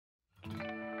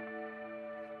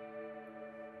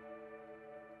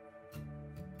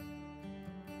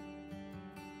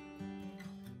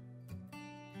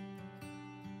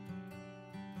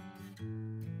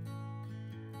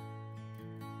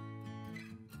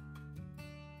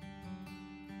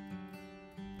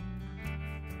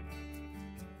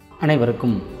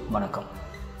அனைவருக்கும் வணக்கம்.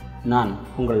 நான்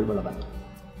உங்கள் வளவன்.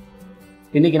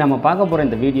 இன்றைக்கி நம்ம பார்க்க போகிற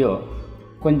இந்த வீடியோ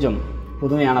கொஞ்சம்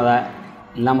புதுமையானதாக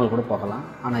இல்லாமல் கூட போகலாம்.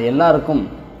 ஆனால் எல்லாருக்கும்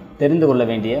தெரிந்து கொள்ள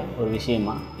வேண்டிய ஒரு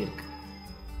விஷயமாக இருக்குது.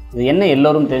 இது என்ன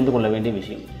எல்லோரும் தெரிந்து கொள்ள வேண்டிய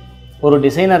விஷயம். ஒரு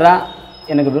டிசைனராக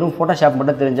எனக்கு வெறும் ஃபோட்டோஷாப்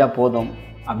மட்டும் தெரிஞ்சால் போதும்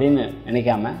அப்படின்னு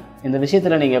நினைக்காம இந்த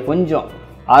விஷயத்தில் நீங்கள் கொஞ்சம்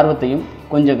ஆர்வத்தையும்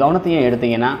கொஞ்சம் கவனத்தையும்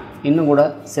எடுத்தீங்கன்னா இன்னும் கூட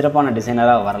சிறப்பான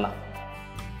டிசைனராக வரலாம்.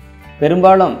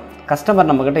 பெரும்பாலும் கஸ்டமர்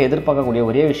நம்மக்கிட்ட எதிர்பார்க்கக்கூடிய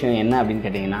ஒரே விஷயம் என்ன அப்படின்னு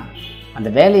கேட்டிங்கன்னா, அந்த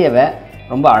வேலையை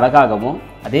ரொம்ப அழகாகவும்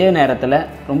அதே நேரத்தில்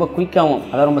ரொம்ப குயிக்காகவும்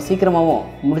அதாவது ரொம்ப சீக்கிரமாகவும்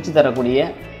முடித்து தரக்கூடிய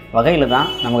வகையில் தான்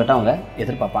நம்மக்கிட்ட அவங்க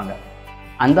எதிர்பார்ப்பாங்க.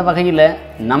 அந்த வகையில்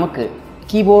நமக்கு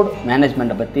கீபோர்டு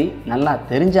மேனேஜ்மெண்ட்டை பற்றி நல்லா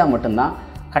தெரிஞ்சால் மட்டும்தான்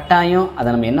கட்டாயம் அதை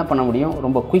நம்ம என்ன பண்ண முடியும்,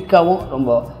 ரொம்ப குயிக்காகவும் ரொம்ப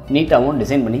நீட்டாகவும்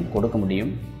டிசைன் பண்ணி கொடுக்க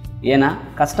முடியும். ஏன்னா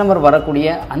கஸ்டமர் வரக்கூடிய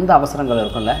அந்த அவசரங்கள்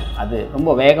இருக்கும்ல, அது ரொம்ப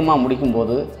வேகமாக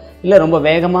முடிக்கும்போது இல்லை ரொம்ப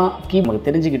வேகமாக நமக்கு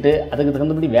தெரிஞ்சுக்கிட்டு அதுக்கு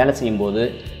தகுந்தபடி வேலை செய்யும்போது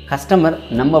கஸ்டமர்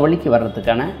நம்ம வழிக்கு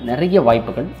வர்றதுக்கான நிறைய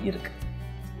வாய்ப்புகள் இருக்குது.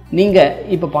 நீங்கள்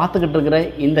இப்போ பார்த்துக்கிட்டு இருக்கிற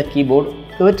இந்த கீபோர்டு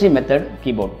Qwerty மெத்தட்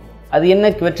கீபோர்டு. அது என்ன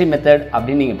Qwerty மெத்தட்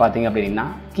அப்படின்னு நீங்கள் பார்த்தீங்க அப்படின்னா,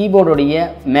 கீபோர்டுடைய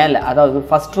மேலே அதாவது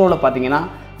ஃபஸ்ட் ரோவில் பார்த்தீங்கன்னா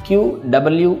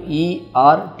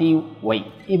QWERTY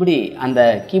இப்படி அந்த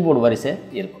கீபோர்டு வரிசை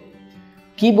இருக்கும்.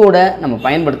 கீபோர்டை நம்ம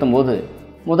பயன்படுத்தும் போது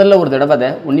முதல்ல ஒரு தடவை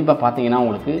அதை உன்னிப்பாக பார்த்தீங்கன்னா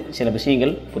உங்களுக்கு சில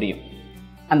விஷயங்கள் புரியும்.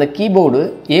 அந்த கீபோர்டு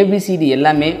ஏபிசிடி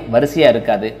எல்லாமே வரிசையாக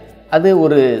இருக்காது. அது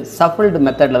ஒரு சஃபிள்டு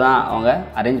மெத்தடில் தான் அவங்க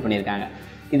அரேஞ்ச் பண்ணியிருக்காங்க.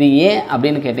 இது ஏன்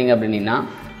அப்படின்னு கேட்டிங்க அப்படின்னா,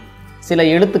 சில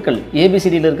எழுத்துக்கள்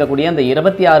ஏபிசிடியில் இருக்கக்கூடிய அந்த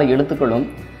 26 எழுத்துக்களும்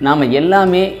நாம் எல்லா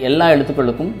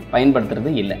எழுத்துக்களுக்கும்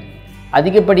பயன்படுத்துறது இல்லை.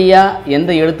 அதிகப்படியாக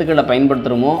எந்த எழுத்துக்களை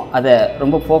பயன்படுத்துகிறோமோ அதை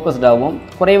ரொம்ப ஃபோக்கஸ்டாகவும்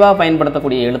குறைவாக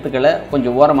பயன்படுத்தக்கூடிய எழுத்துக்களை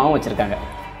கொஞ்சம் ஓரமாகவும் வச்சுருக்காங்க.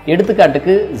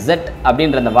 எடுத்துக்காட்டுக்கு Z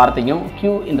அப்படின்ற அந்த வார்த்தையும் Q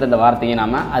என்ற அந்த வார்த்தையும்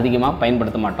நாம் அதிகமாக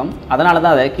பயன்படுத்த மாட்டோம். அதனால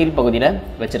தான் அதை கீழ்ப்பகுதியில்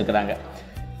வச்சுருக்கிறாங்க.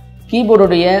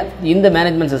 கீபோர்டுடைய இந்த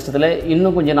மேனேஜ்மெண்ட் சிஸ்டத்தில்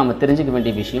இன்னும் கொஞ்சம் நம்ம தெரிஞ்சுக்க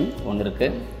வேண்டிய விஷயம் ஒன்று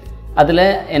இருக்குது. அதில்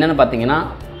என்னென்னு பார்த்தீங்கன்னா,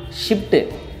 ஷிஃப்ட்டு,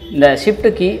 இந்த ஷிஃப்ட்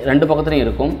கீ 2 பக்கத்துலையும்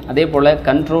இருக்கும். அதே போல்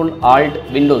கண்ட்ரோல், ஆல்ட்,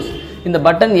 விண்டோஸ் இந்த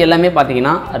பட்டன் எல்லாமே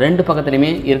பார்த்தீங்கன்னா 2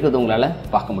 பக்கத்துலையுமே இருக்கிறது உங்களால்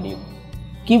பார்க்க முடியும்.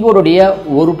 கீபோர்டுடைய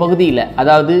ஒரு பகுதியில்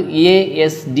அதாவது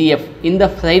ASDF இந்த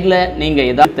சைடில் நீங்கள்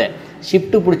ஏதாவது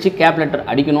ஷிஃப்ட்டு பிடிச்சி கேப் லெட்டர்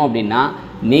அடிக்கணும் அப்படின்னா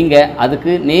நீங்கள்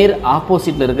அதுக்கு நேர்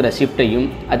ஆப்போசிட்டில் இருக்கிற ஷிஃப்ட்டையும்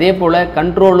அதே போல்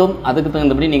கண்ட்ரோலும் அதுக்கு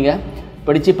தகுந்தபடி நீங்கள்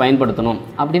படித்து பயன்படுத்தணும்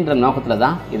அப்படின்ற நோக்கத்தில்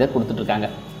தான் இதை கொடுத்துட்ருக்காங்க.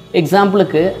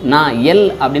 எக்ஸாம்பிளுக்கு நான் L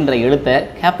அப்படின்ற எழுத்தை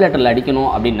கேப் லெட்டரில்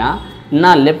அடிக்கணும் அப்படின்னா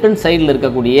நான் லெஃப்ட் ஹேண்ட் சைடில்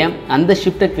இருக்கக்கூடிய அந்த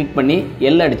ஷிஃப்ட்டை கிளிக் பண்ணி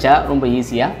L அடித்தா ரொம்ப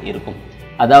ஈஸியாக இருக்கும்.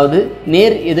 அதாவது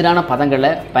நேர் எதிரான பதங்களை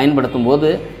பயன்படுத்தும் போது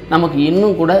நமக்கு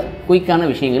இன்னும் கூட குயிக்கான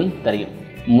விஷயங்கள் தெரியும்.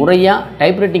 முறையாக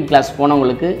டைப்ரைட்டிங் கிளாஸ்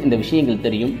போனவங்களுக்கு இந்த விஷயங்கள்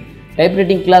தெரியும்.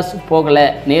 டைப்ரைட்டிங் கிளாஸ் போகலை,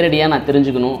 நேரடியாக நான்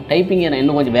தெரிஞ்சுக்கணும், டைப்பிங்கை நான்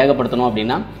இன்னும் கொஞ்சம் வேகப்படுத்தணும்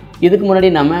அப்படின்னா இதுக்கு முன்னாடி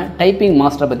நம்ம டைப்பிங்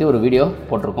மாஸ்டரை பற்றி ஒரு வீடியோ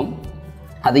போட்டிருக்கோம்.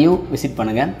 அதையும் விசிட்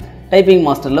பண்ணுங்கள். டைப்பிங்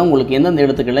மாஸ்டரில் உங்களுக்கு எந்தெந்த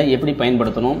எழுத்துக்களை எப்படி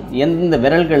பயன்படுத்தணும், எந்தெந்த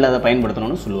விரல்களில் அதை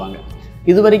பயன்படுத்தணும்னு சொல்லுவாங்க.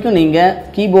 இது வரைக்கும் நீங்கள்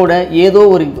கீபோர்டை ஏதோ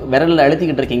ஒரு விரலில்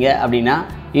அழுத்திக்கிட்டு இருக்கீங்க அப்படின்னா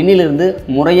இன்னிலிருந்து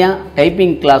முறையாக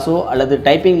டைப்பிங் கிளாஸோ அல்லது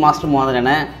டைப்பிங் மாஸ்டர்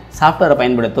மாதிரியான சாஃப்ட்வேரை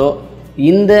பயன்படுத்தோ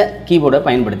இந்த கீபோர்டை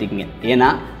பயன்படுத்திக்கங்க. ஏன்னா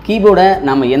கீபோர்டை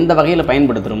நம்ம எந்த வகையில்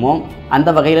பயன்படுத்துகிறோமோ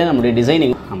அந்த வகையில் நம்முடைய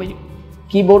டிசைனிங் அமையும்.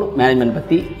 கீபோர்டு மேனேஜ்மெண்ட்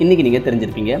பற்றி இன்றைக்கி நீங்கள்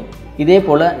தெரிஞ்சிருப்பீங்க. இதே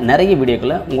போல் நிறைய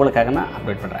வீடியோக்களை உங்களுக்காக நான்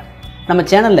அப்டேட் பண்ணுறேன். நம்ம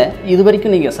சேனலில் இது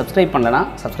வரைக்கும் நீங்கள் சப்ஸ்கிரைப் பண்ணலன்னா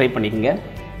சப்ஸ்கிரைப் பண்ணிக்கோங்க.